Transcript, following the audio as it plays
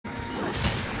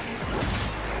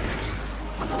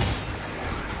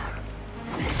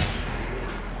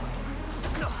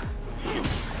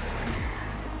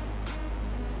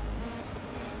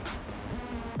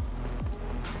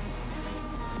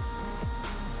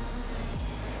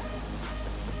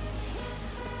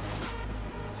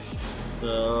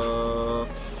My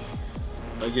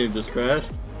game just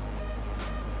crashed.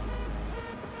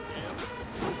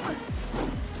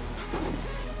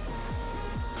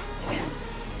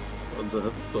 That's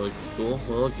fucking cool.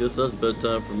 Well, I guess that's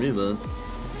bedtime for me then.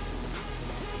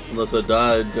 Unless I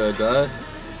died. Did I die? I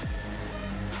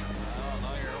don't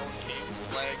know, your whole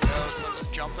game's lagged out. So I'm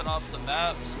just jumping off the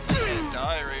map since I can't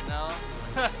die right now.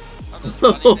 I'm just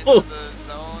running into the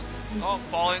zone. Oh, I'm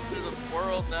falling through the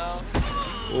world now.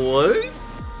 What?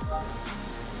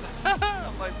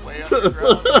 I'm like way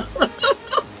underground.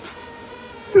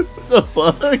 What the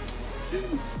fuck?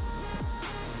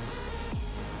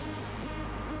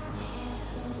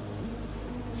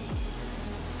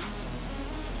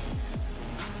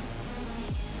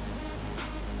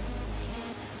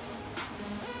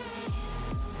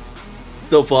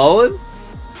 Still falling?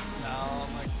 Now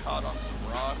I'm like caught on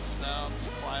some rocks now. I'm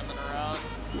just climbing around.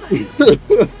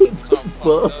 So I'm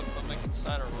fucked up. I'm like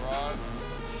inside a rock.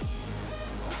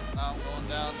 Oh, now I'm going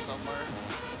down somewhere.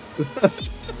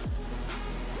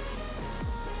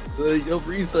 Yo,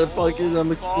 reset fucking,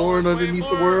 I'm exploring underneath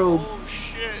the world. Oh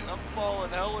shit, I'm falling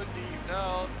hella deep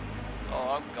now.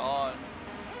 Oh, I'm gone.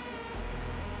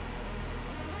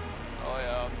 Oh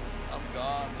yeah, I'm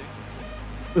gone,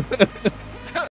 dude.